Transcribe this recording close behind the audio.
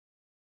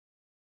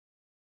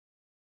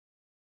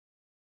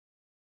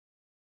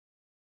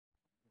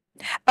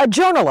a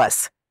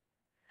journalist,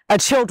 a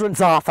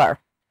children's author,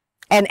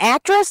 an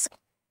actress,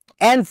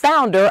 and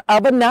founder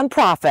of a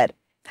nonprofit.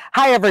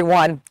 Hi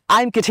everyone,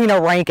 I'm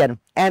Katina Rankin,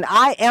 and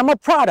I am a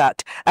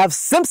product of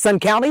Simpson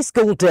County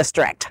School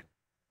District.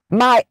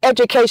 My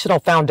educational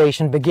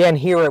foundation began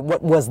here at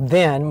what was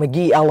then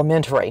McGee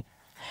Elementary.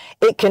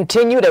 It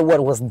continued at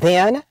what was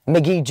then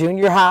McGee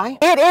Junior High.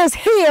 It is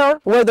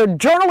here where the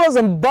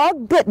journalism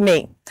bug bit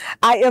me.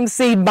 I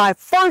emceed my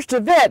first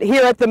event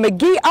here at the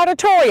McGee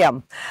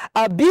Auditorium,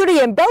 a beauty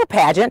and bow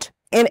pageant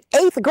in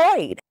 8th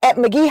grade. At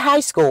McGee High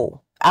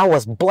School, I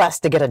was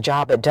blessed to get a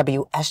job at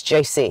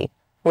WSJC,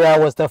 where I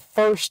was the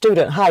first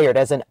student hired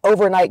as an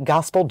overnight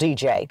gospel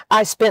DJ.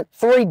 I spent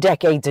 3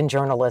 decades in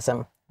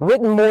journalism,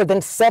 written more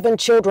than 7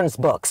 children's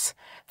books,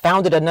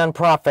 founded a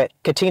nonprofit,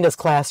 Katina's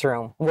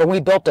Classroom, where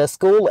we built a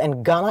school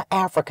in Ghana,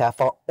 Africa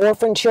for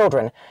orphan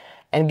children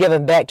and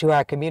given back to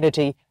our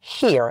community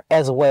here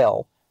as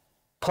well.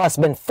 Plus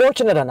been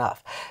fortunate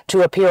enough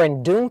to appear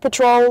in Doom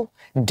Patrol,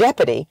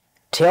 Deputy,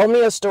 Tell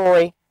Me a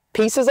Story,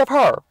 Pieces of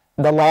Her,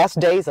 The Last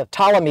Days of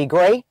Ptolemy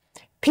Gray,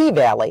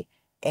 P-Valley,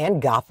 and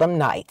Gotham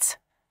Knights.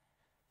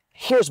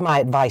 Here's my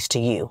advice to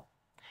you.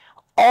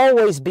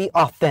 Always be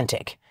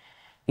authentic.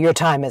 Your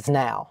time is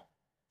now.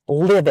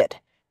 Live it,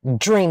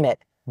 dream it,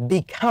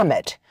 become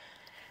it.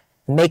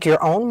 Make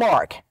your own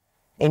mark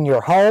in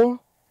your home,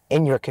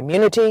 in your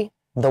community,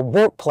 the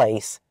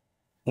workplace,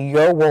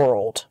 your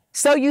world.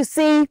 So you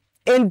see,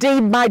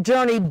 indeed, my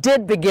journey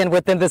did begin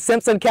within the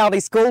Simpson County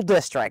School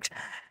District.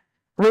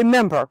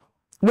 Remember,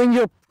 when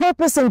your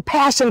purpose and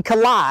passion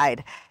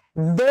collide,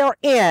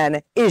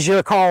 therein is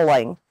your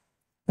calling.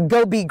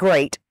 Go be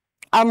great.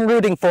 I'm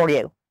rooting for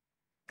you.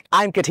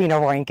 I'm Katina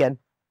Rankin.